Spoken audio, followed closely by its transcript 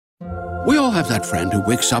We all have that friend who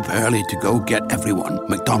wakes up early to go get everyone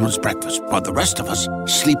McDonald's breakfast, while the rest of us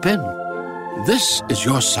sleep in. This is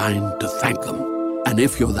your sign to thank them. And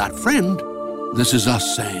if you're that friend, this is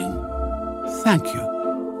us saying thank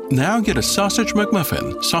you. Now get a sausage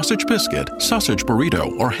McMuffin, sausage biscuit, sausage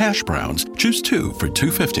burrito, or hash browns. Choose 2 for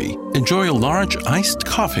 $2.50. Enjoy a large iced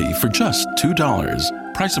coffee for just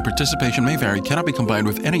 $2. Price and participation may vary. Cannot be combined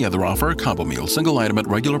with any other offer or combo meal. Single item at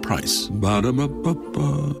regular price.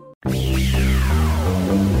 Ba-da-ba-ba-ba.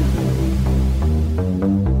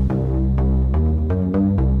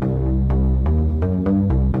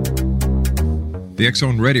 The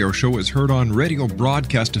X-Zone Radio Show is heard on radio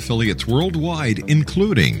broadcast affiliates worldwide,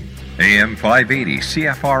 including AM 580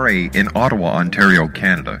 CFRA in Ottawa, Ontario,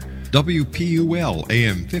 Canada. WPUL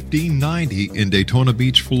AM 1590 in Daytona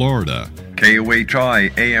Beach, Florida.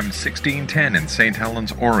 KOHI AM 1610 in St.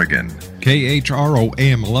 Helens, Oregon. KHRO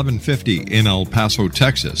AM 1150 in El Paso,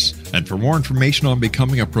 Texas. And for more information on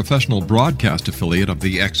becoming a professional broadcast affiliate of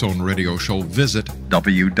the X-Zone Radio Show, visit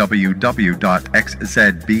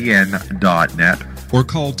www.xzbn.net or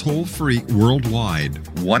call toll-free worldwide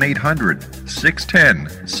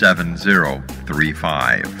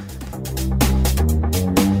 1-800-610-7035.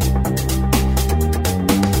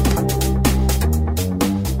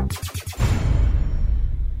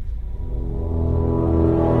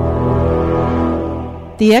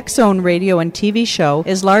 The X-Zone radio and TV show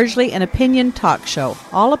is largely an opinion talk show.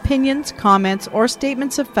 All opinions, comments, or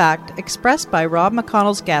statements of fact expressed by Rob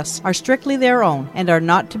McConnell's guests are strictly their own and are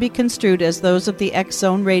not to be construed as those of the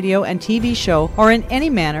X-Zone radio and TV show or in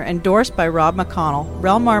any manner endorsed by Rob McConnell,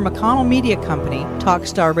 Relmar McConnell Media Company,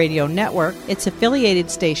 Talkstar Radio Network, its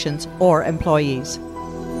affiliated stations, or employees.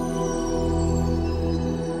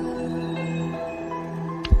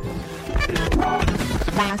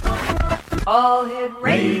 All Hit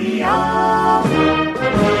Radio.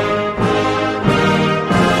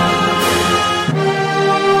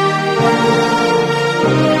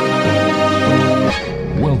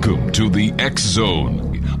 Welcome to the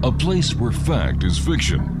X-Zone, a place where fact is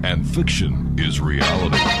fiction and fiction is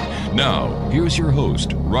reality. Now, here's your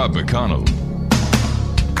host, Rob McConnell.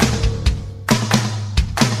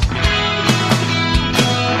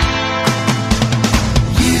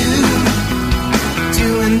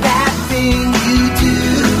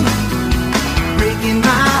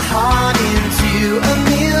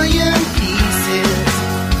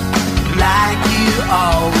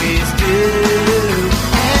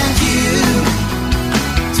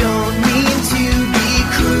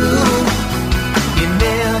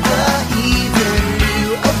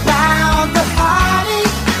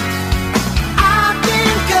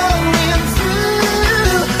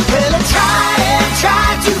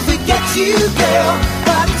 You, girl,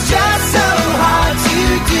 but it's just so hard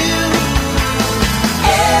to do.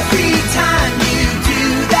 Every time you do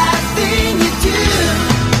that thing you do.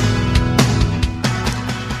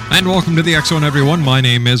 And welcome to the X-Zone, everyone. My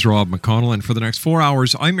name is Rob McConnell, and for the next 4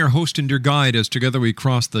 hours, I'm your host and your guide as together we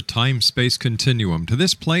cross the time-space continuum to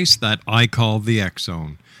this place that I call the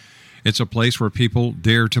X-Zone. It's a place where people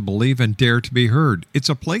dare to believe and dare to be heard. It's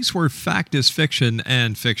a place where fact is fiction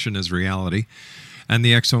and fiction is reality. And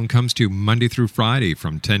the X-Zone comes to you Monday through Friday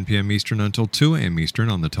from 10 p.m. Eastern until 2 a.m. Eastern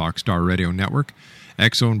on the Talkstar Radio Network,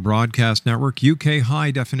 X-Zone Broadcast Network, UK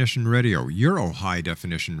High Definition Radio, Euro High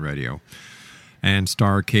Definition Radio, and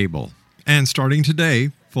Star Cable. And starting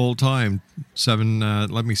today, full-time,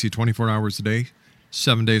 24 hours a day,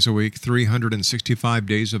 7 days a week, 365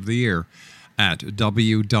 days of the year at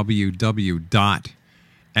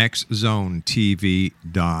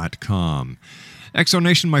www.xzonetv.com. X-Zone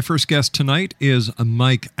Nation, my first guest tonight is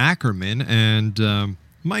Mike ACKERMAN, and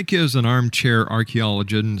Mike is an armchair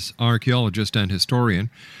archaeologist and historian.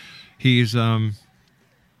 He's,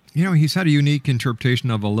 he's had a unique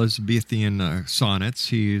interpretation of Elizabethan sonnets.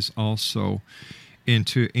 He's also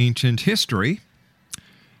into ancient history,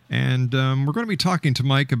 and we're going to be talking to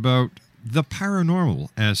Mike about the paranormal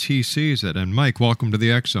as he sees it. And Mike, welcome to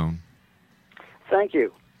the X-Zone. Thank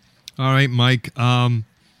you. All right, Mike.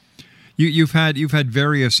 You've had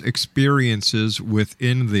various experiences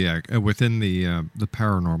within the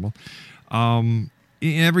paranormal,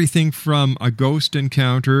 everything from a ghost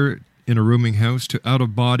encounter in a rooming house to out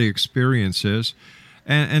of body experiences,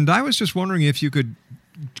 and I was just wondering if you could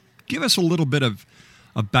give us a little bit of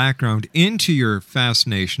a background into your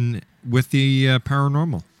fascination with the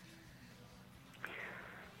paranormal.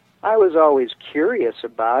 I was always curious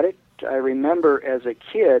about it. I remember as a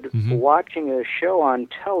kid watching a show on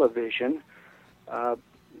television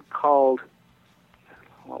called,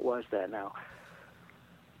 what was that now?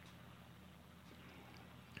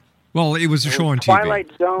 Well, it was a show on TV. Twilight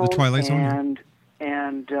Zone. The Twilight Zone.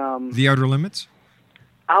 And The Outer Limits?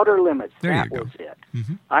 Outer Limits, there that you go. was it.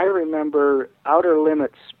 Mm-hmm. I remember Outer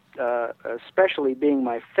Limits especially being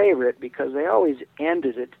my favorite because they always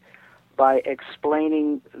ended it by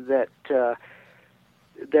explaining that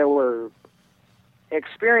there were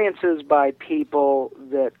experiences by people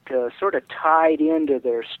that sort of tied into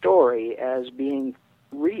their story as being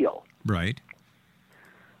real. Right.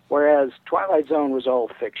 Whereas Twilight Zone was all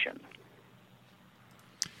fiction.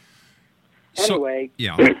 Anyway,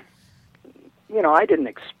 yeah. I didn't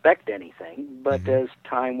expect anything, but as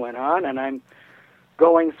time went on and I'm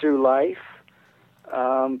going through life,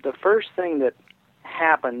 the first thing that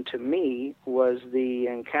happened to me was the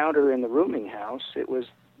encounter in the rooming house. It was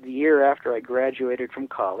the year after I graduated from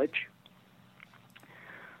college.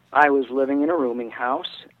 I was living in a rooming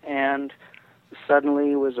house and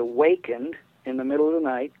suddenly was awakened in the middle of the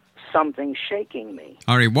night, something shaking me.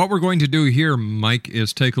 All right, what we're going to do here, Mike,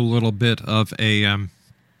 is take a little bit of a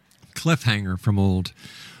cliffhanger from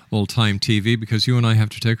old-time TV because you and I have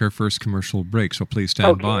to take our first commercial break, so please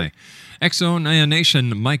stand by. X-Zone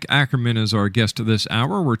Nation, Mike Ackerman is our guest this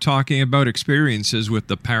hour. We're talking about experiences with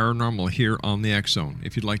the paranormal here on the X-Zone.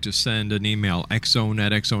 If you'd like to send an email,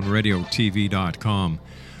 xzone@xzoneradiotv.com.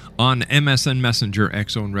 On MSN Messenger,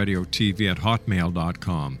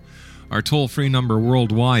 xzoneradiotv@hotmail.com. Our toll-free number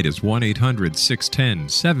worldwide is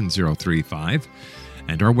 1-800-610-7035.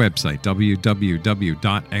 And our website,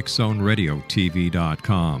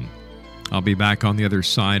 www.xzoneradiotv.com. I'll be back on the other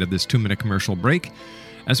side of this 2-minute commercial break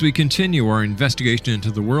as we continue our investigation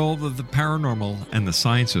into the world of the paranormal and the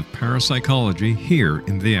science of parapsychology here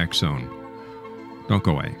in the X-Zone. Don't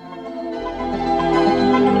go away.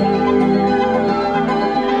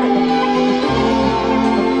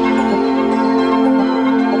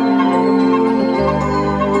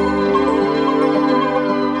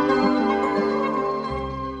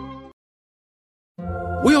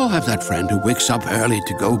 We all have that friend who wakes up early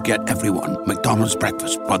to go get everyone McDonald's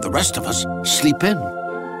breakfast, while the rest of us sleep in.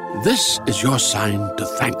 This is your sign to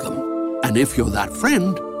thank them. And if you're that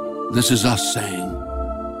friend, this is us saying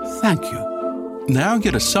thank you. Now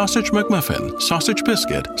get a sausage McMuffin, sausage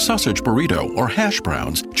biscuit, sausage burrito, or hash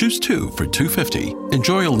browns. Choose 2 for $2.50.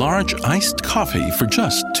 Enjoy a large iced coffee for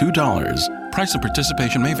just $2. Price and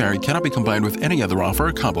participation may vary. Cannot be combined with any other offer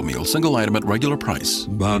or combo meal. Single item at regular price.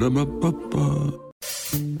 Ba-da-ba-ba-ba.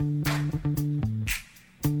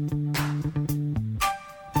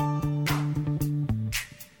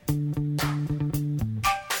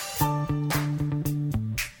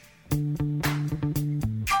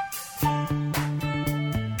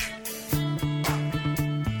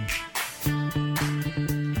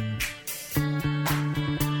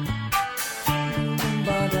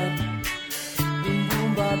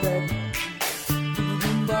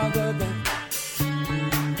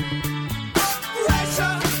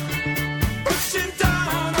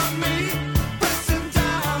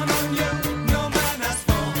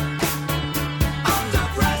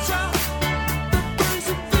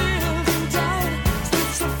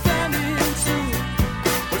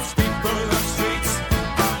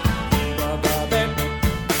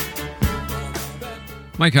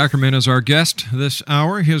 Mike Ackerman is our guest this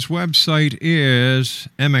hour. His website is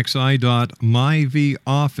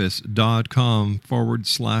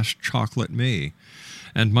mxi.myvoffice.com/chocolate-me.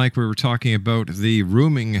 And Mike, we were talking about the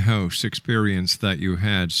rooming house experience that you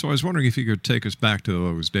had. So I was wondering if you could take us back to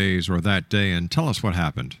those days or that day and tell us what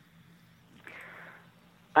happened.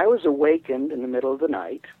 I was awakened in the middle of the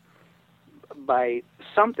night by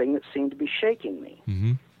something that seemed to be shaking me.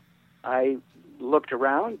 Mm-hmm. I looked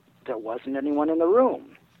around. There wasn't anyone in the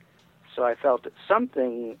room. So I felt that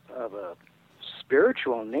something of a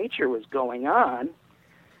spiritual nature was going on.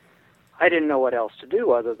 I didn't know what else to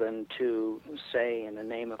do other than to say, in the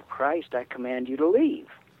name of Christ, I command you to leave.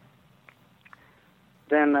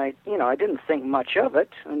 Then I didn't think much of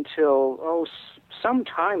it until, some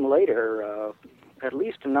time later, at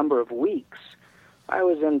least a number of weeks, I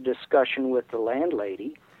was in discussion with the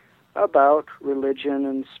landlady about religion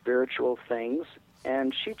and spiritual things,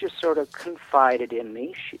 and she just sort of confided in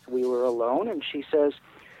me. We were alone, and she says,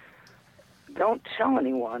 "Don't tell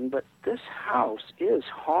anyone, but this house is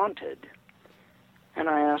haunted." And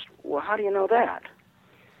I asked, "Well, how do you know that?"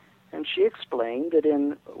 And she explained that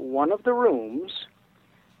in one of the rooms,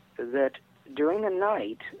 that during the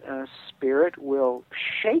night, a spirit will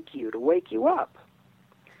shake you to wake you up.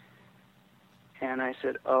 And I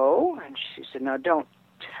said, "Oh?" And she said, "Now, don't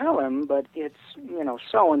tell him, but it's,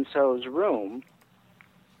 so-and-so's room."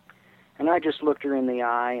 And I just looked her in the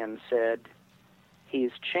eye and said,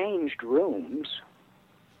 "He's changed rooms."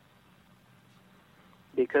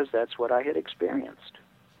 because that's what I had experienced.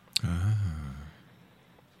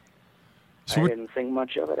 So I didn't think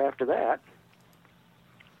much of it after that.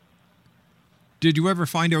 Did you ever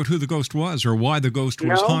find out who the ghost was, or why the ghost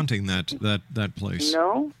was No. haunting that place?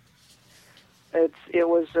 No. It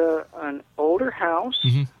was an older house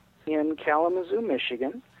in Kalamazoo,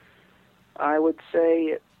 Michigan. I would say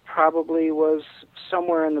it probably was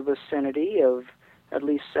somewhere in the vicinity of at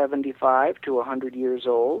least 75 to 100 years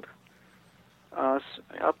old.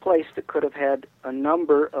 A place that could have had a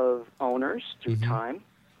number of owners through time.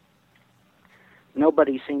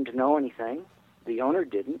 Nobody seemed to know anything. The owner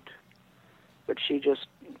didn't. But she just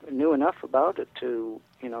knew enough about it to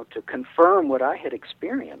confirm what I had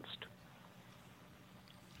experienced.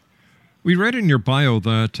 We read in your bio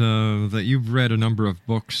that that you've read a number of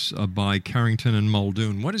books by Carrington and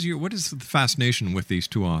Muldoon. What is the fascination with these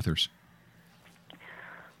two authors?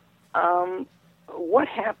 What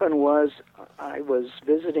happened was I was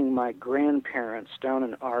visiting my grandparents down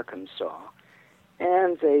in Arkansas,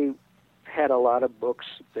 and they had a lot of books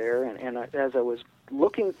there, and as I was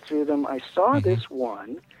looking through them, I saw this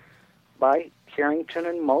one by Carrington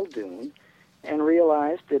and Muldoon and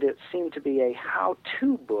realized that it seemed to be a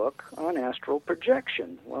how-to book on astral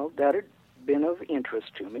projection. Well, that had been of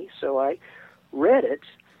interest to me, so I read it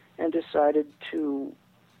and decided to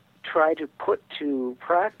try to put to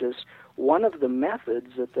practice one of the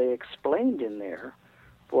methods that they explained in there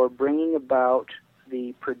for bringing about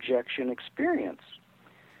the projection experience.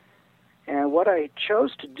 And what I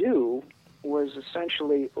chose to do was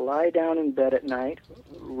essentially lie down in bed at night,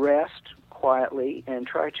 rest quietly, and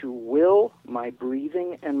try to will my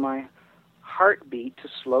breathing and my heartbeat to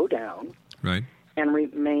slow down, right, and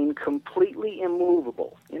remain completely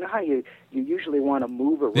immovable. You know how you usually want to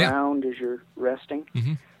move around as you're resting?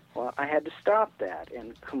 Well, I had to stop that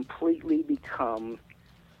and completely become,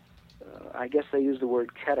 I guess they use the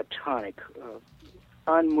word catatonic,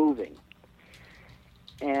 unmoving.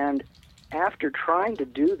 And after trying to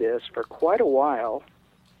do this for quite a while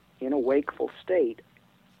in a wakeful state,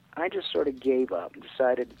 I just sort of gave up and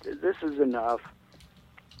decided, this is enough.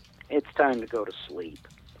 It's time to go to sleep.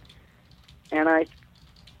 And I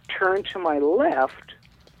turned to my left,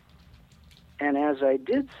 and as I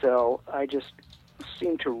did so, I just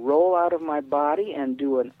seemed to roll out of my body and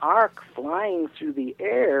do an arc flying through the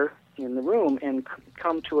air in the room and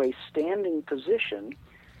come to a standing position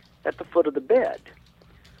at the foot of the bed.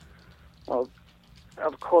 Well,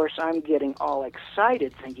 of course, I'm getting all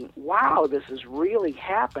excited, thinking, wow, this is really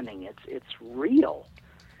happening. It's real.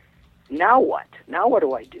 Now what? Now what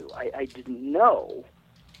do? I didn't know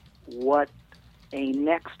what a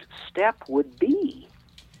next step would be.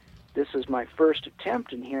 This is my first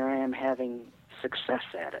attempt, and here I am having success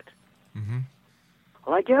at it.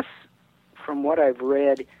 Well, I guess from what I've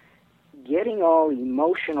read, getting all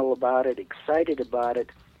emotional about it, excited about it,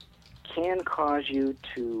 can cause you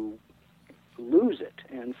to lose it.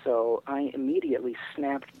 And so I immediately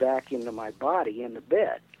snapped back into my body in the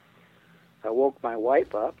bed. I woke my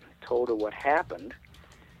wife up, told her what happened,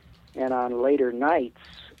 and on later nights,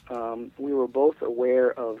 we were both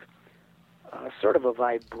aware of sort of a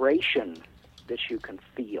vibration that you can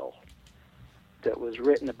feel that was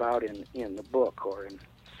written about in the book or in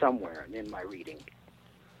somewhere in my reading.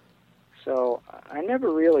 So I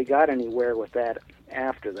never really got anywhere with that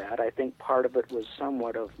after that. I think part of it was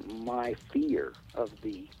somewhat of my fear of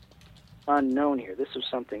the unknown here. This was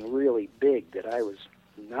something really big that I was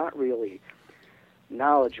not really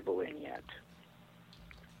knowledgeable in yet.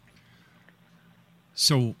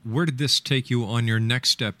 So where did this take you on your next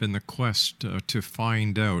step in the quest to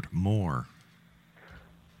find out more?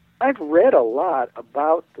 I've read a lot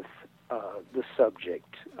about the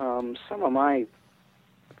subject. Some of my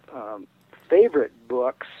favorite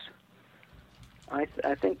books, I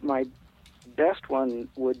think my best one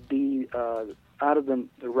would be out of the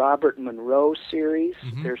Robert Monroe series.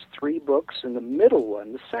 There's 3 books, and the middle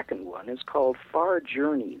one, the second one, is called Far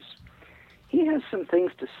Journeys. He has some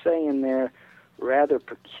things to say in there rather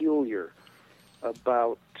peculiar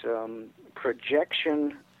about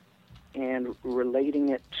projection and relating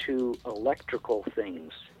it to electrical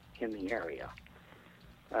things in the area.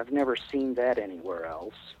 I've never seen that anywhere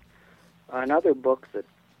else. Another book that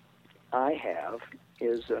I have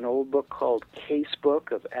is an old book called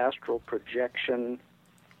Casebook of Astral Projection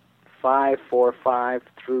 545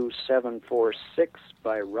 through 746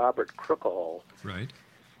 by Robert Crookall. Right.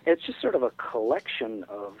 It's just sort of a collection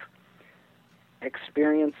of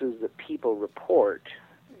experiences that people report,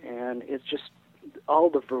 and it's just all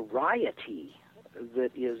the variety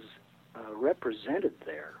that is represented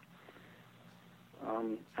there.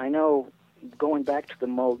 I know, going back to the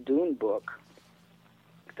Muldoon book,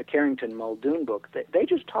 the Carrington Muldoon book, they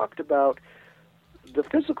just talked about the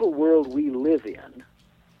physical world we live in,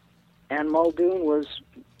 and Muldoon was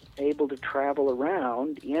able to travel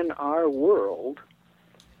around in our world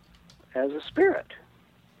as a spirit.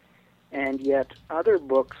 And yet other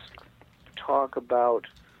books talk about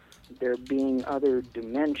there being other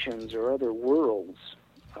dimensions or other worlds.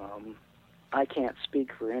 I can't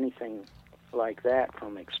speak for anything like that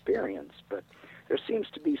from experience, but there seems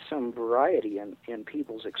to be some variety in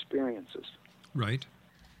people's experiences. Right.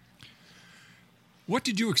 What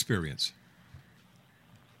did you experience?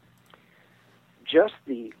 Just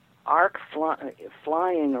the arc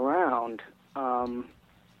flying around.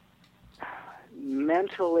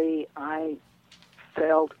 Mentally, I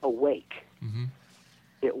felt awake. Mm-hmm.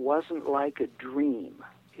 It wasn't like a dream.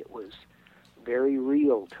 It was very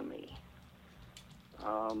real to me.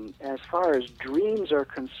 As far as dreams are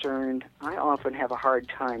concerned, I often have a hard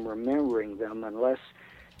time remembering them unless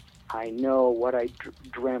I know what I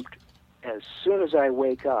dreamt as soon as I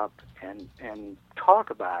wake up and talk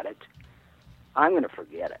about it. I'm going to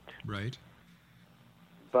forget it. Right.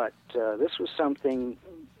 But this was something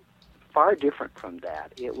far different from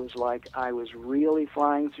that. It was like I was really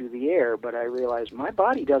flying through the air, but I realized my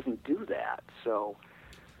body doesn't do that. So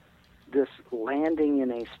this landing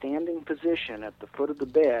in a standing position at the foot of the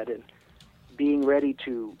bed and being ready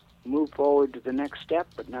to move forward to the next step,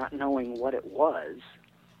 but not knowing what it was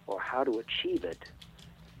or how to achieve it,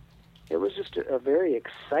 it was just a very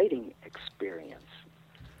exciting experience.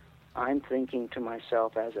 I'm thinking to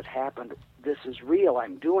myself as it happened, this is real,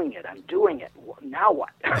 I'm doing it. Now what?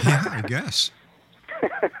 Yeah, I guess.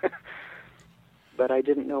 But I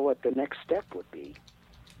didn't know what the next step would be.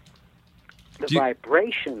 The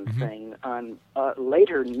vibration Mm-hmm. thing on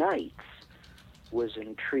later nights was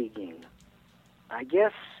intriguing. I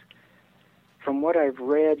guess from what I've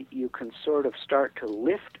read, you can sort of start to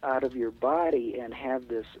lift out of your body and have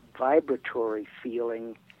this vibratory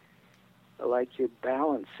feeling like you're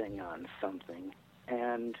balancing on something,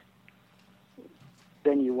 and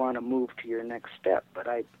then you want to move to your next step. But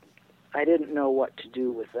I didn't know what to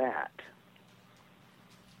do with that.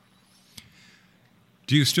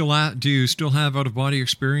 Do you still have out-of-body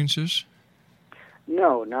experiences?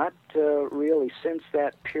 No, not really. Since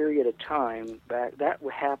that period of time, that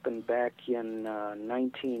happened back in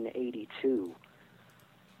 1982.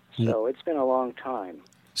 So it's been a long time.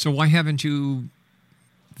 So why haven't you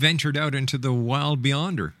ventured out into the wild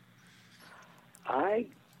beyonder? I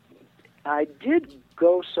did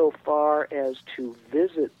go so far as to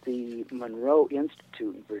visit the Monroe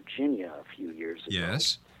Institute in Virginia a few years ago.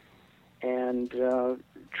 Yes. And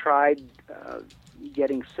tried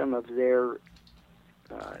getting some of their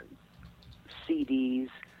CDs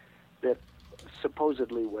that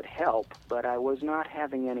supposedly would help, but I was not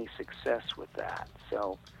having any success with that.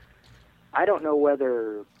 So I don't know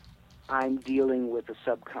whether I'm dealing with a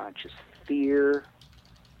subconscious fear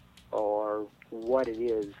or what it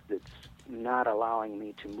is that's not allowing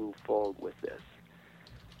me to move forward with this.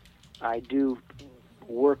 I do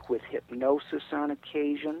work with hypnosis on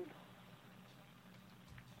occasion.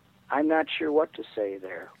 I'm not sure what to say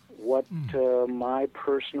there, what my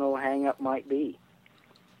personal hang-up might be.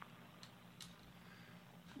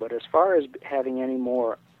 But as far as having any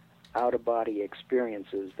more out-of-body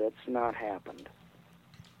experiences, that's not happened.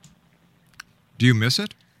 Do you miss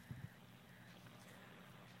it?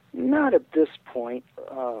 Not at this point.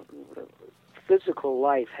 Physical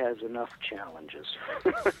life has enough challenges.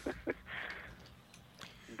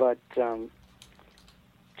 But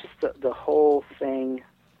just the whole thing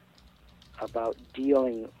about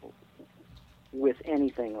dealing with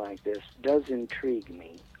anything like this does intrigue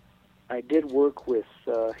me. I did work with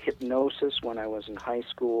hypnosis when I was in high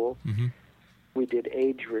school. Mm-hmm. We did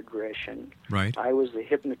age regression. Right. I was the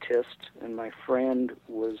hypnotist, and my friend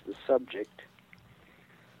was the subject.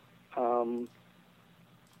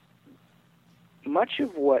 Much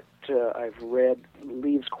of what I've read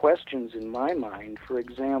leaves questions in my mind. For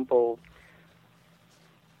example,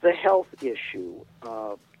 the health issue.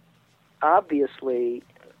 Obviously,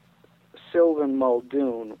 Sylvan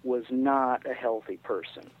Muldoon was not a healthy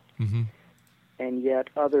person. Mm-hmm. And yet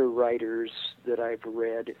other writers that I've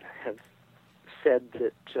read have said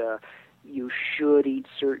that you should eat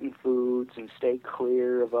certain foods and stay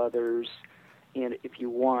clear of others and if you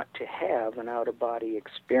want to have an out-of-body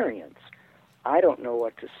experience. I don't know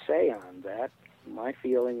what to say on that. My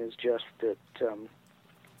feeling is just that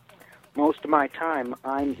most of my time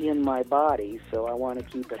I'm in my body, so I want to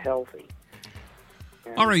keep it healthy.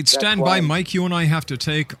 And all right, stand by, Mike. You and I have to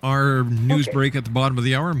take our news break at the bottom of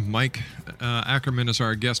the hour. Mike ACKERMAN is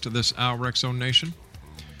our guest of this hour, X Zone Nation.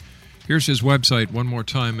 Here's his website one more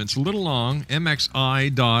time. It's a little long,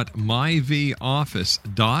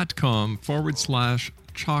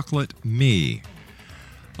 mxi.myvoffice.com/chocolate-me.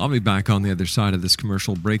 I'll be back on the other side of this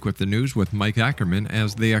commercial break with the news with Mike Ackerman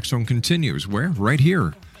as the X Zone continues. Where? Right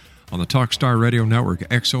here on the Talkstar Radio Network,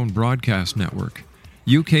 X Zone Broadcast Network,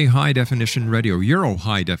 UK High Definition Radio, Euro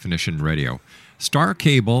High Definition Radio, Star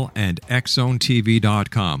Cable, and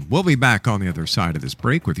XZoneTV.com. We'll be back on the other side of this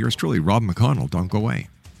break with yours truly, Rob McConnell. Don't go away.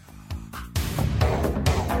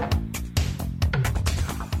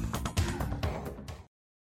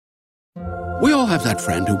 We all have that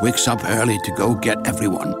friend who wakes up early to go get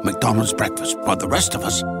everyone McDonald's breakfast, while the rest of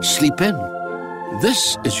us sleep in.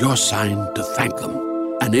 This is your sign to thank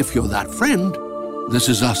them. And if you're that friend, this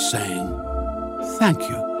is us saying thank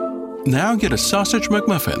you. Now get a sausage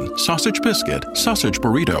McMuffin, sausage biscuit, sausage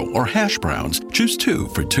burrito, or hash browns. Choose 2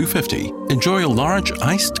 for $2.50. Enjoy a large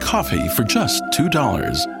iced coffee for just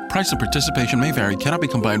 $2. Price and participation may vary. Cannot be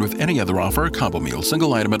combined with any other offer or combo meal.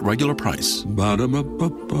 Single item at regular price.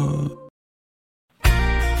 Ba-da-ba-ba-ba.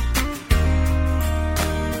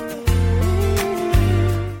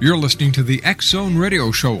 You're listening to the X Zone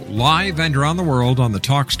Radio Show, live and around the world on the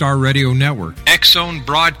Talkstar Radio Network, X Zone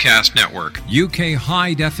Broadcast Network, UK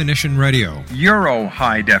High Definition Radio, Euro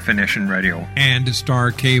High Definition Radio, and Star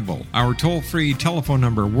Cable. Our toll-free telephone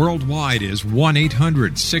number worldwide is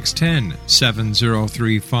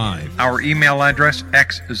 1-800-610-7035. Our email address,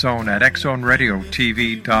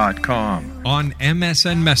 xzone@xzoneradiotv.com. On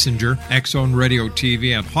MSN Messenger,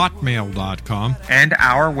 xzoneradiotv@hotmail.com. And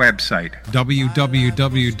our website,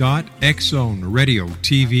 www.xzoneradiotv.com.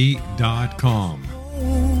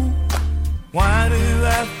 Why do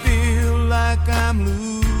I feel like I'm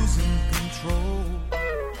losing control?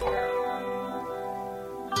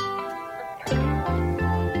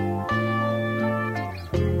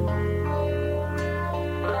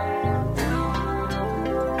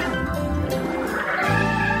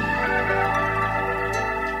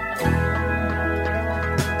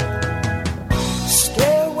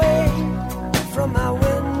 Stay away from my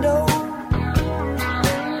window.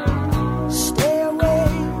 Stay away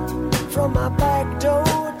from my back door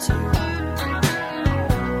too.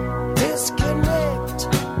 Disconnect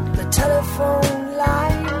the telephone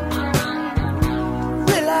line.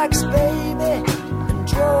 Relax, baby, and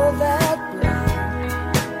draw that blind.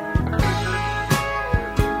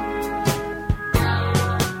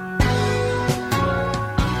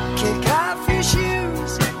 Kick off your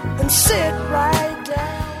shoes and sit right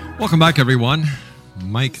down. Welcome back, everyone.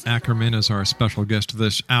 Mike Ackerman is our special guest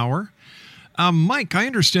this hour. Mike, I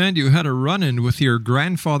understand you had a run-in with your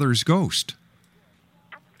grandfather's ghost.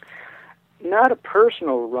 Not a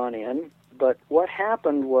personal run-in, but what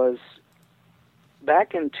happened was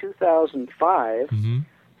back in 2005,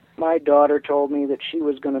 my daughter told me that she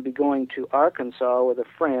was going to be going to Arkansas with a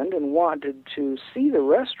friend and wanted to see the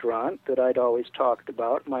restaurant that I'd always talked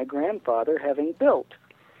about my grandfather having built.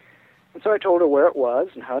 And so I told her where it was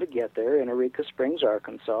and how to get there in Eureka Springs,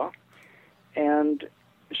 Arkansas. And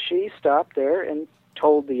she stopped there and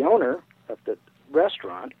told the owner of the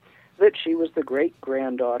restaurant that she was the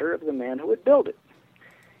great-granddaughter of the man who had built it.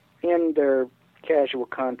 In their casual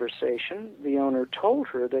conversation, the owner told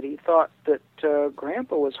her that he thought that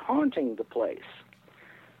Grandpa was haunting the place.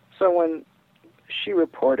 So when she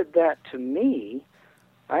reported that to me,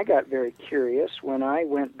 I got very curious when I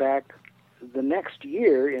went back the next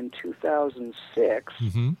year in 2006,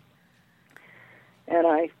 and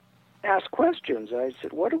I asked questions. I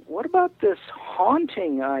said, what about this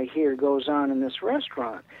haunting I hear goes on in this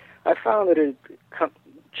restaurant? I found that it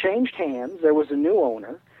changed hands. There was a new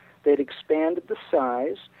owner. They'd expanded the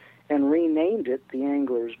size and renamed it the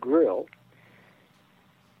Angler's Grill.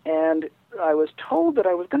 And I was told that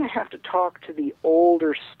I was going to have to talk to the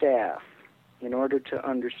older staff in order to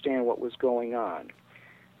understand what was going on.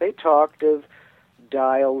 They talked of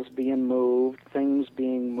dials being moved, things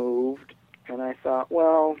being moved, and I thought,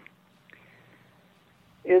 well,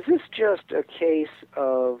 is this just a case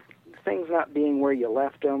of things not being where you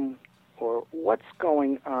left them, or what's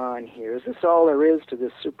going on here? Is this all there is to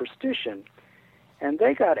this superstition? And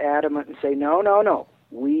they got adamant and say, no,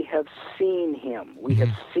 we have seen him. We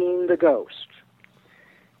have seen the ghost.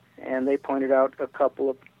 And they pointed out a couple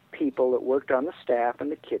of people that worked on the staff in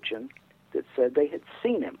the kitchen that said they had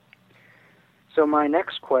seen him. So my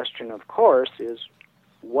next question, of course, is,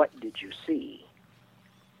 what did you see?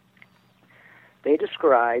 They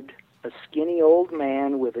described a skinny old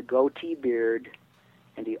man with a goatee beard,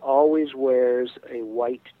 and he always wears a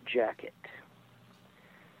white jacket.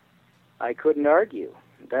 I couldn't argue.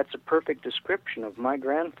 That's a perfect description of my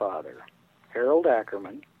grandfather, Harold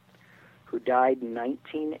Ackerman, who died in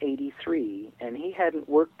 1983, and he hadn't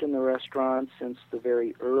worked in the restaurant since the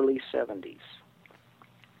very early 70s.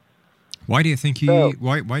 Why do you think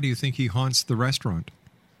why do you think he haunts the restaurant?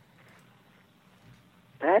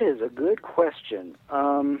 That is a good question.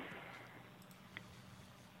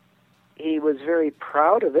 He was very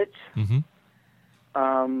proud of it. Mm-hmm.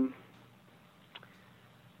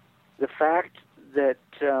 The fact that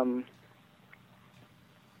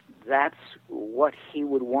that's what he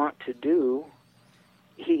would want to do,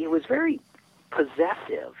 he was very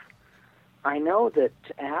possessive. I know that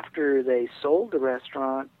after they sold the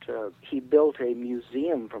restaurant, he built a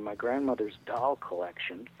museum for my grandmother's doll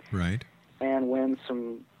collection. Right. And when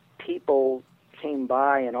some people came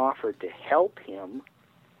by and offered to help him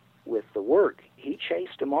with the work, he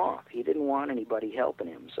chased them off. He didn't want anybody helping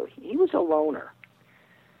him, so he was a loner.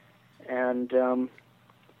 And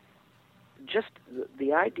just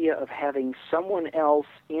the idea of having someone else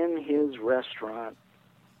in his restaurant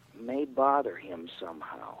may bother him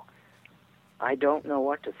somehow. I don't know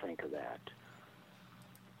what to think of that.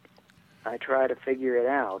 I try to figure it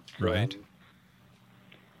out. Right.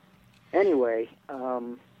 Anyway,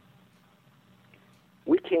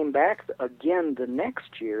 we came back again the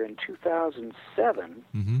next year in 2007,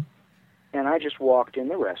 Mm-hmm. and I just walked in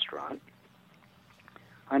the restaurant.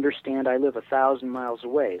 Understand, I live 1,000 miles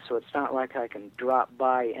away, so it's not like I can drop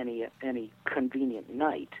by any convenient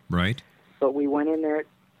night. Right. But we went in there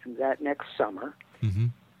that next summer, Mm-hmm.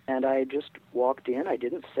 and I just walked in. I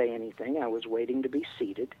didn't say anything. I was waiting to be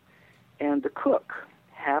seated, and the cook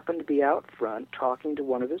happened to be out front talking to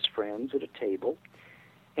one of his friends at a table,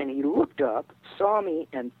 and he looked up, saw me,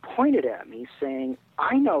 and pointed at me, saying,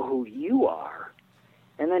 "I know who you are."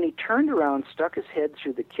 And then he turned around, stuck his head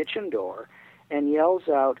through the kitchen door, and yells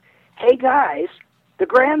out, "Hey guys, the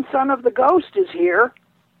grandson of the ghost is here."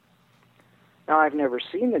 Now, I've never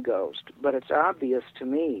seen the ghost, but it's obvious to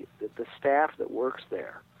me that the staff that works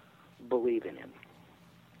there believe in him.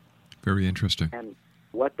 Very interesting. And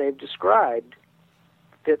what they've described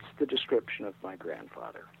fits the description of my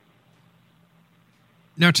grandfather.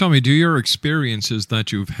 Now tell me, do your experiences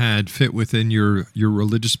that you've had fit within your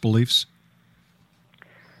religious beliefs?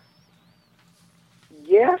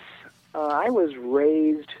 Yes, I was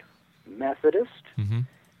raised Methodist, Mm-hmm.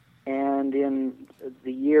 and in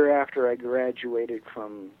the year after I graduated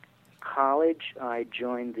from college, I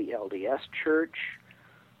joined the LDS Church,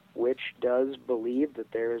 which does believe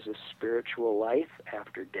that there is a spiritual life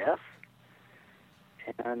after death.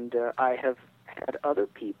 And I have had other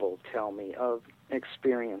people tell me of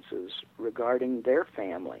experiences regarding their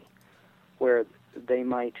family where they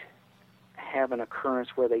might have an occurrence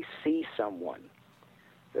where they see someone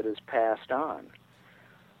that has passed on.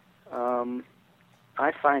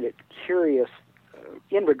 I find it curious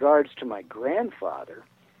in regards to my grandfather.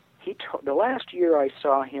 The last year I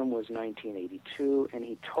saw him was 1982, and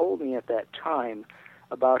he told me at that time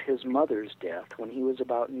about his mother's death when he was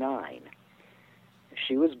about 9.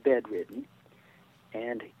 She was bedridden,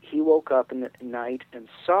 and he woke up in the night and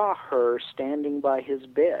saw her standing by his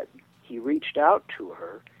bed. He reached out to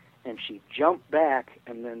her, and she jumped back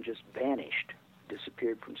and then just vanished,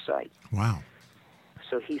 disappeared from sight. Wow.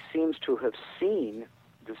 So he seems to have seen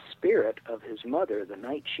the spirit of his mother the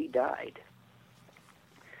night she died.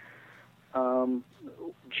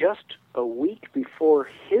 Just a week before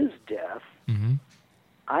his death, Mm-hmm.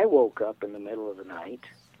 I woke up in the middle of the night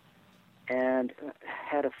and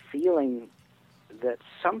had a feeling that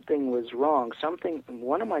something was wrong.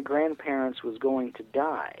 One of my grandparents was going to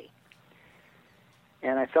die.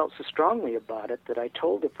 And I felt so strongly about it that I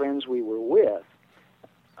told the friends we were with,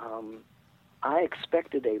 I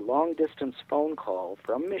expected a long-distance phone call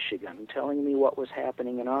from Michigan telling me what was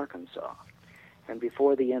happening in Arkansas. And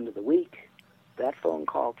before the end of the week, that phone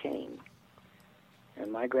call came.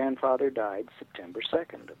 And my grandfather died September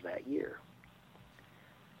 2nd of that year.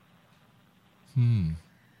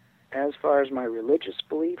 As far as my religious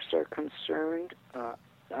beliefs are concerned,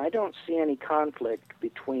 I don't see any conflict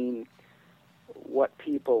between what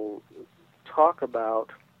people talk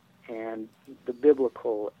about and the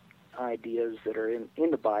biblical ideas that are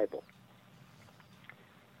in the Bible.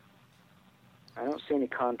 I don't see any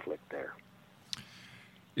conflict there.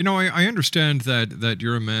 You know, I understand that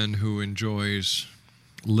you're a man who enjoys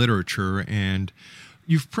literature, and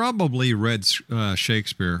you've probably read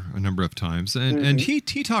Shakespeare a number of times, and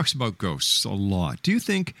he talks about ghosts a lot. Do you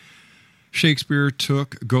think Shakespeare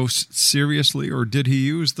took ghosts seriously, or did he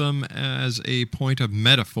use them as a point of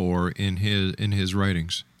metaphor in his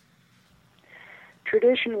writings?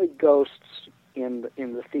 Traditionally, ghosts in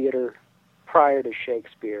the theater prior to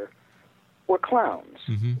Shakespeare were clowns.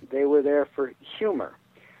 Mm-hmm. They were there for humor.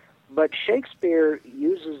 But Shakespeare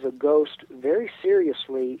uses a ghost very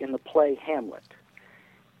seriously in the play Hamlet.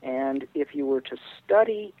 And if you were to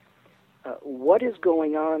study what is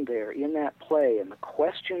going on there in that play and the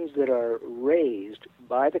questions that are raised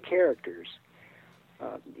by the characters,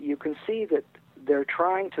 you can see that they're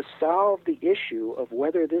trying to solve the issue of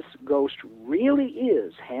whether this ghost really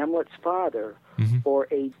is Hamlet's father or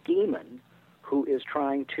a demon who is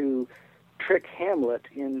trying to trick Hamlet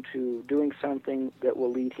into doing something that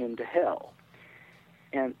will lead him to hell.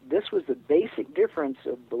 And this was the basic difference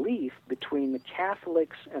of belief between the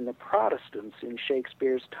Catholics and the Protestants in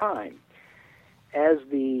Shakespeare's time. As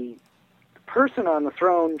the person on the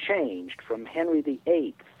throne changed from Henry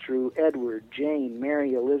VIII through Edward, Jane,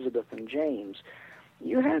 Mary, Elizabeth, and James,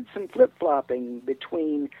 you had some flip-flopping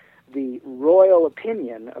between the royal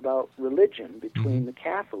opinion about religion between the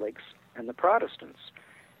Catholics and the Protestants.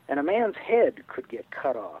 And a man's head could get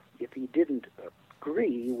cut off if he didn't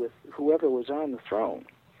agree with whoever was on the throne.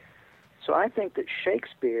 So I think that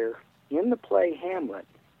Shakespeare, in the play Hamlet,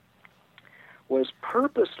 was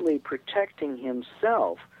purposely protecting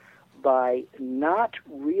himself by not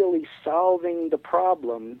really solving the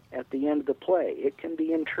problem at the end of the play. It can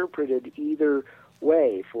be interpreted either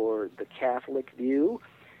way. For the Catholic view,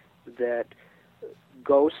 that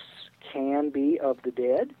ghosts can be of the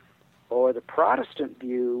dead, or the Protestant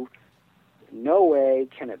view, no way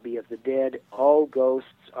can it be of the dead, all ghosts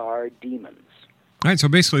are demons. Right, so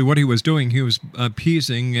basically what he was doing, he was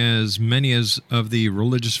appeasing as many as of the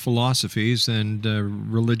religious philosophies and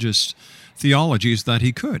religious theologies that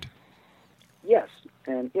he could. Yes,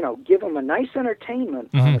 and, give them a nice entertainment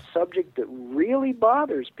on a subject that really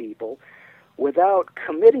bothers people without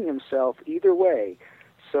committing himself either way,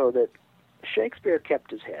 so that Shakespeare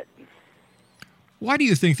kept his head. Why do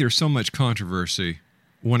you think there's so much controversy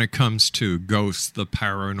when it comes to ghosts, the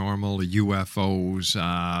paranormal, UFOs,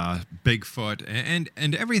 Bigfoot,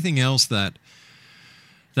 and everything else that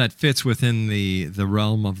fits within the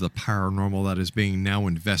realm of the paranormal that is being now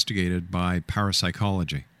investigated by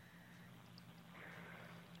parapsychology?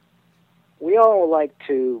 We all like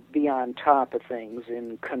to be on top of things,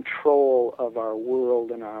 in control of our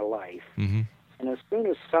world and our life. And as soon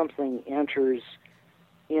as something enters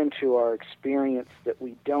into our experience that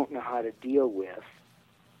we don't know how to deal with,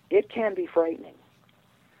 it can be frightening.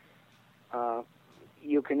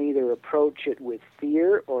 You can either approach it with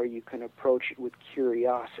fear or you can approach it with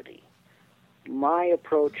curiosity. My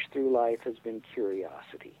approach through life has been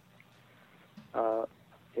curiosity.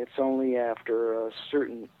 It's only after a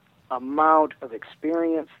certain amount of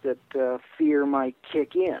experience that fear might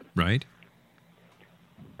kick in. Right.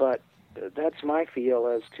 But that's my feel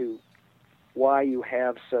as to why you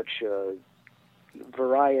have such a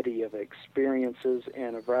variety of experiences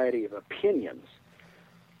and a variety of opinions.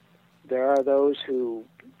 There are those who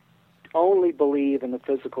only believe in the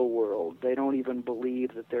physical world. They don't even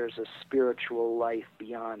believe that there's a spiritual life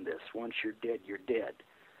beyond this. Once you're dead, you're dead.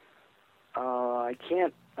 I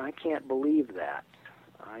can't believe that.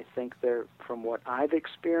 I think from what I've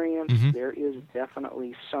experienced, there is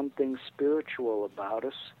definitely something spiritual about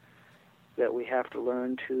us that we have to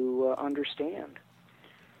learn to understand.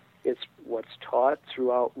 It's what's taught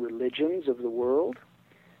throughout religions of the world.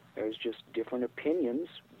 There's just different opinions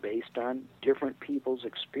based on different people's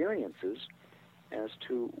experiences as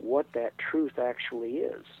to what that truth actually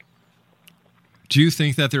is. Do you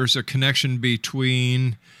think that there's a connection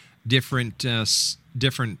between different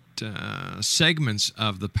segments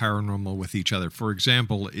of the paranormal with each other? For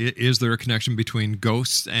example, is there a connection between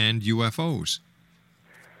ghosts and UFOs?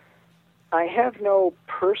 I have no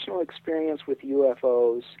personal experience with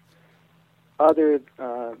UFOs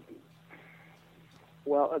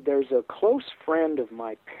there's a close friend of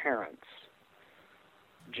my parents'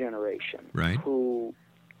 generation, right, who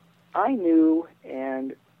I knew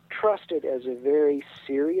and trusted as a very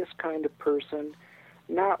serious kind of person,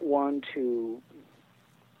 not one to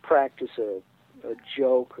practice a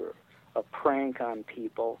joke or a prank on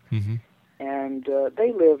people. And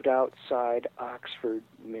they lived outside Oxford,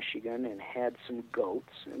 Michigan, and had some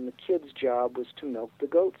goats, and the kid's job was to milk the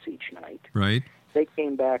goats each night. Right. They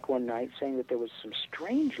came back one night saying that there was some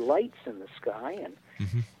strange lights in the sky,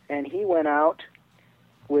 and he went out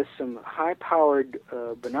with some high-powered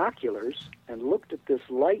binoculars and looked at this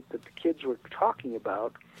light that the kids were talking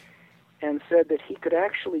about and said that he could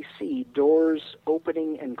actually see doors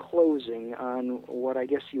opening and closing on what I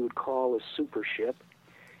guess you would call a super ship,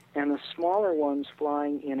 and the smaller ones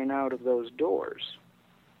flying in and out of those doors.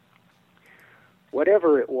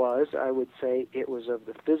 Whatever it was, I would say it was of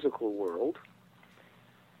the physical world,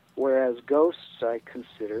 whereas ghosts I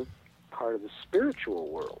consider part of the spiritual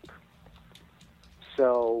world.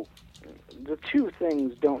 So the two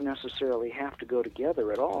things don't necessarily have to go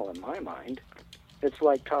together at all, in my mind. It's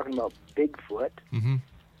like talking about Bigfoot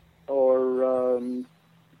or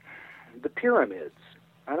the pyramids.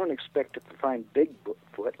 I don't expect to find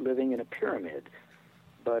Bigfoot living in a pyramid,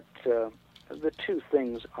 but the two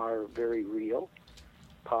things are very real,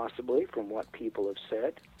 possibly, from what people have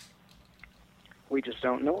said. We just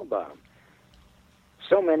don't know about them.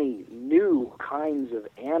 So many new kinds of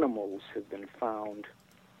animals have been found.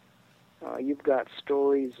 You've got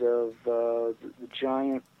stories of the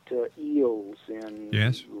giant eels in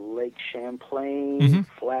Lake Champlain,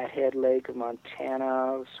 Flathead Lake of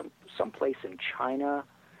Montana, someplace in China.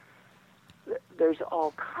 There's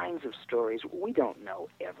all kinds of stories. We don't know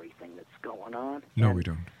everything that's going on. No, we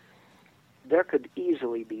don't. There could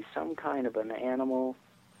easily be some kind of an animal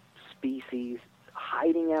species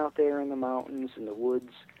hiding out there in the mountains, in the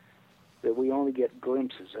woods, that we only get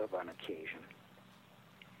glimpses of on occasion.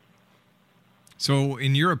 So,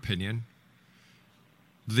 in your opinion,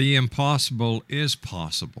 the impossible is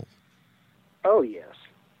possible? Oh, yes.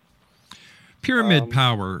 Pyramid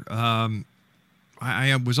power.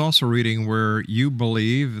 I was also reading where you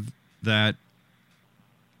believe that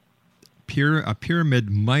a pyramid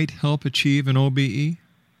might help achieve an OBE?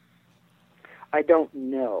 I don't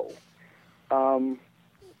know.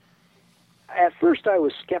 At first I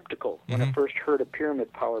was skeptical when I first heard of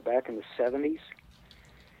pyramid power back in the 70s.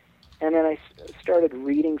 And then I started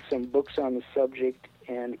reading some books on the subject,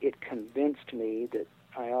 and it convinced me that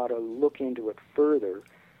I ought to look into it further.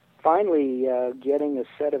 Finally, getting a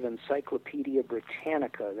set of Encyclopedia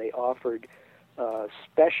Britannica, they offered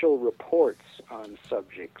special reports on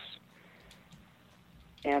subjects.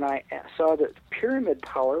 And I saw that pyramid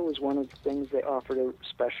power was one of the things they offered a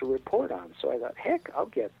special report on. So I thought, heck, I'll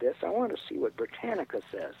get this. I want to see what Britannica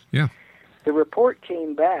says. Yeah. The report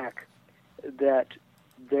came back that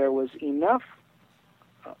there was enough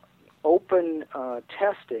open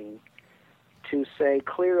testing to say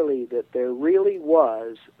clearly that there really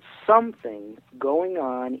was something going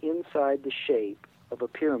on inside the shape of a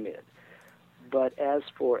pyramid. But as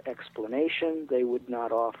for explanation, they would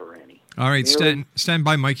not offer any. All right, stand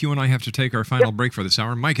by, Mike. You and I have to take our final break for this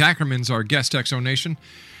hour. Mike ACKERMAN's our guest, Exonation.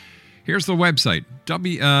 Here's the website. Let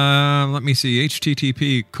me see,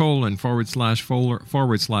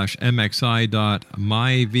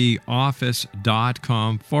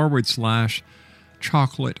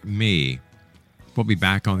 http://mxi.myvoffice.com/chocolate-me. We'll be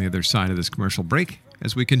back on the other side of this commercial break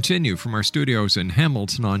as we continue from our studios in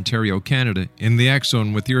Hamilton, Ontario, Canada, in the X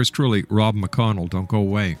Zone with yours truly, Rob McConnell. Don't go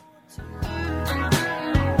away.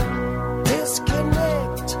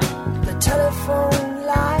 Disconnect the telephone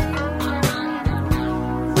line.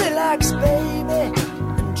 Relax, baby, and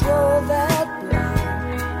draw that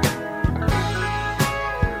line.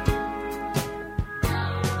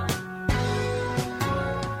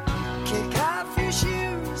 Kick off your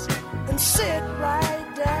shoes and sit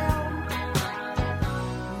right down.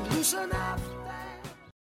 Loosen up.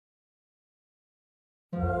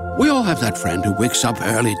 We all have that friend who wakes up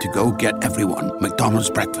early to go get everyone McDonald's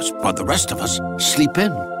breakfast while the rest of us sleep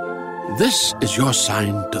in. This is your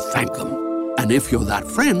sign to thank them. And if you're that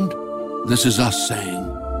friend, this is us saying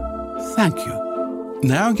thank you.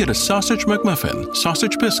 Now get a sausage McMuffin,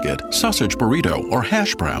 sausage biscuit, sausage burrito, or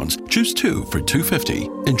hash browns. Choose 2 for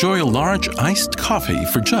 $2.50. Enjoy a large iced coffee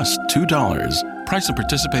for just $2. Price and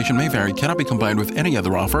participation may vary. Cannot be combined with any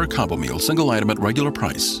other offer or combo meal. Single item at regular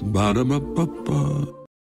price. Ba-da-ba-ba-ba.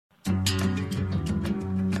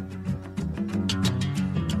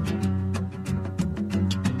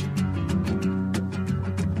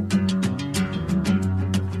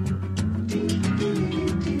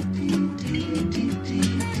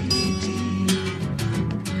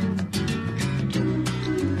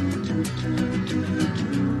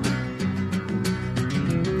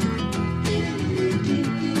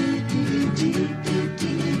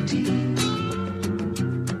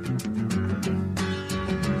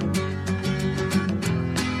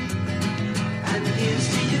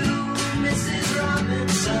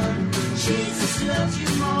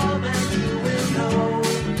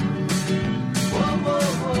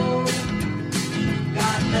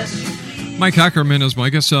 Mike ACKERMAN is my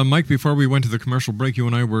guest. Mike, before we went to the commercial break, you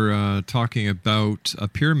and I were talking about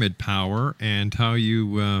pyramid power and how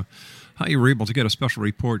you were able to get a special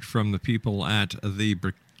report from the people at the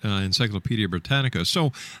Encyclopedia Britannica.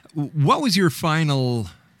 So what was your final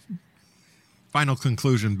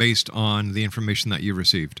conclusion based on the information that you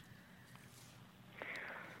received?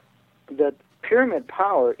 That pyramid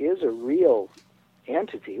power is a real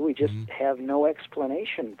entity. We just have no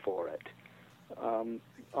explanation for it.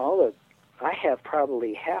 All the I have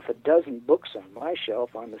probably half a dozen books on my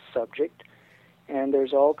shelf on the subject, and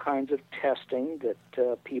there's all kinds of testing that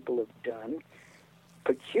people have done.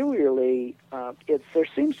 Peculiarly, there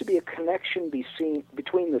seems to be a connection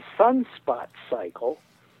between the sunspot cycle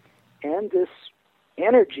and this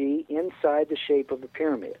energy inside the shape of the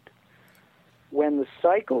pyramid. When the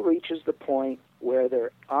cycle reaches the point where there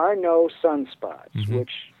are no sunspots,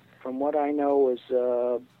 which, from what I know, was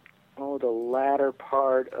the latter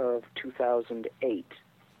part of 2008.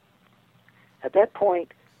 At that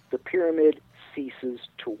point, the pyramid ceases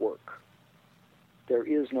to work. There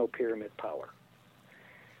is no pyramid power.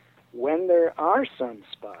 When there are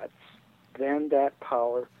sunspots, then that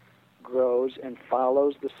power grows and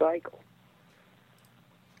follows the cycle.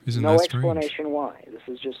 Isn't no that strange? explanation why. This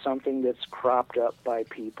is just something that's cropped up by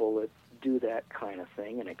people that do that kind of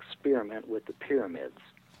thing and experiment with the pyramids.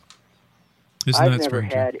 I've never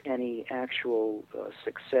had any actual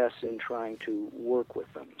success in trying to work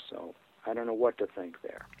with them, so I don't know what to think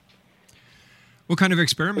there. What kind of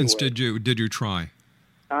experiments did you try?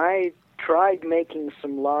 I tried making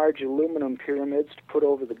some large aluminum pyramids to put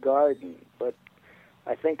over the garden, but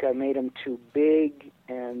I think I made them too big,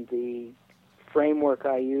 and the framework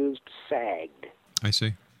I used sagged. I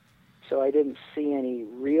see. So I didn't see any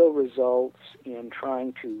real results in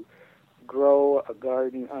trying to grow a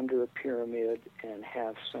garden under a pyramid and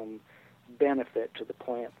have some benefit to the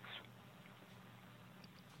plants.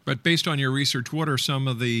 But based on your research, what are some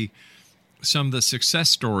of the success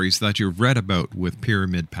stories that you've read about with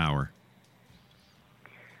pyramid power?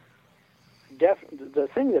 The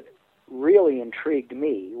thing that really intrigued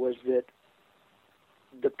me was that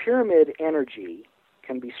the pyramid energy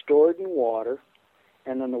can be stored in water,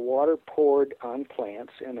 and then the water poured on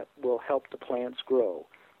plants, and it will help the plants grow.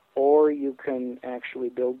 Or you can actually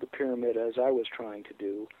build the pyramid, as I was trying to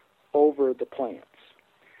do, over the plants.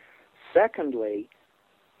 Secondly,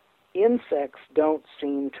 insects don't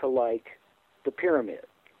seem to like the pyramid.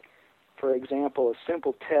 For example, a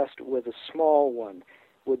simple test with a small one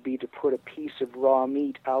would be to put a piece of raw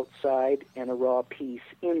meat outside and a raw piece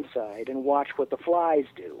inside and watch what the flies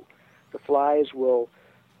do. The flies will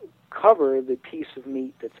cover the piece of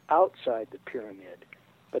meat that's outside the pyramid,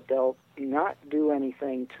 but they'll not do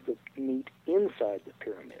anything to the meat inside the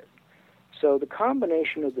pyramid. So the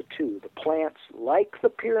combination of the two, the plants like the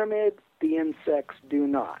pyramid, the insects do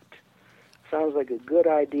not. Sounds like a good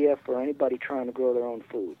idea for anybody trying to grow their own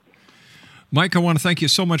food. Mike, I want to thank you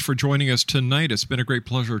so much for joining us tonight. It's been a great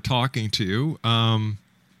pleasure talking to you. All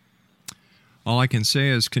I can say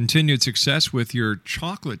is continued success with your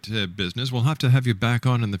chocolate business. We'll have to have you back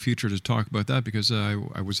on in the future to talk about that, because I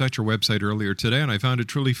was at your website earlier today and I found it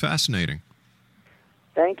truly fascinating.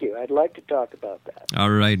 Thank you. I'd like to talk about that.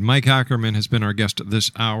 All right. Mike Ackerman has been our guest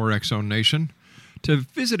this hour, X-Zone Nation. To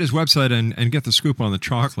visit his website and get the scoop on the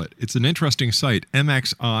chocolate, it's an interesting site,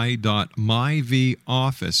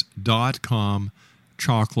 mxi.myvoffice.com,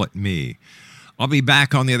 chocolate me. I'll be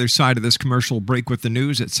back on the other side of this commercial break with the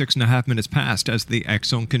news at 6.5 minutes past as the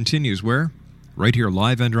X-Zone continues. Where? Right here,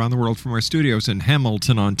 live and around the world from our studios in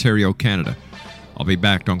Hamilton, Ontario, Canada. I'll be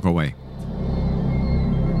back. Don't go away.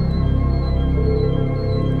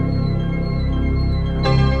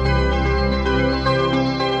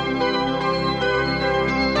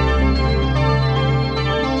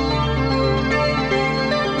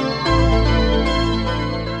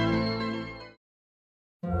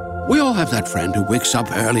 We all have that friend who wakes up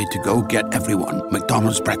early to go get everyone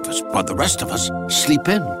McDonald's breakfast, while the rest of us sleep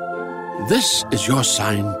in. This is your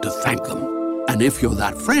sign to thank them. And if you're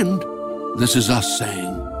that friend, this is us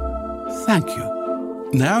saying thank you.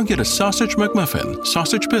 Now get a sausage McMuffin,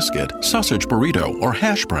 sausage biscuit, sausage burrito, or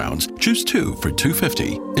hash browns. Choose 2 for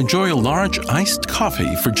 $2.50. Enjoy a large iced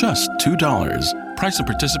coffee for just $2. Price and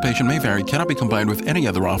participation may vary. Cannot be combined with any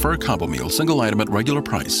other offer or combo meal. Single item at regular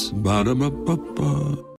price. Ba-da-ba-ba-ba.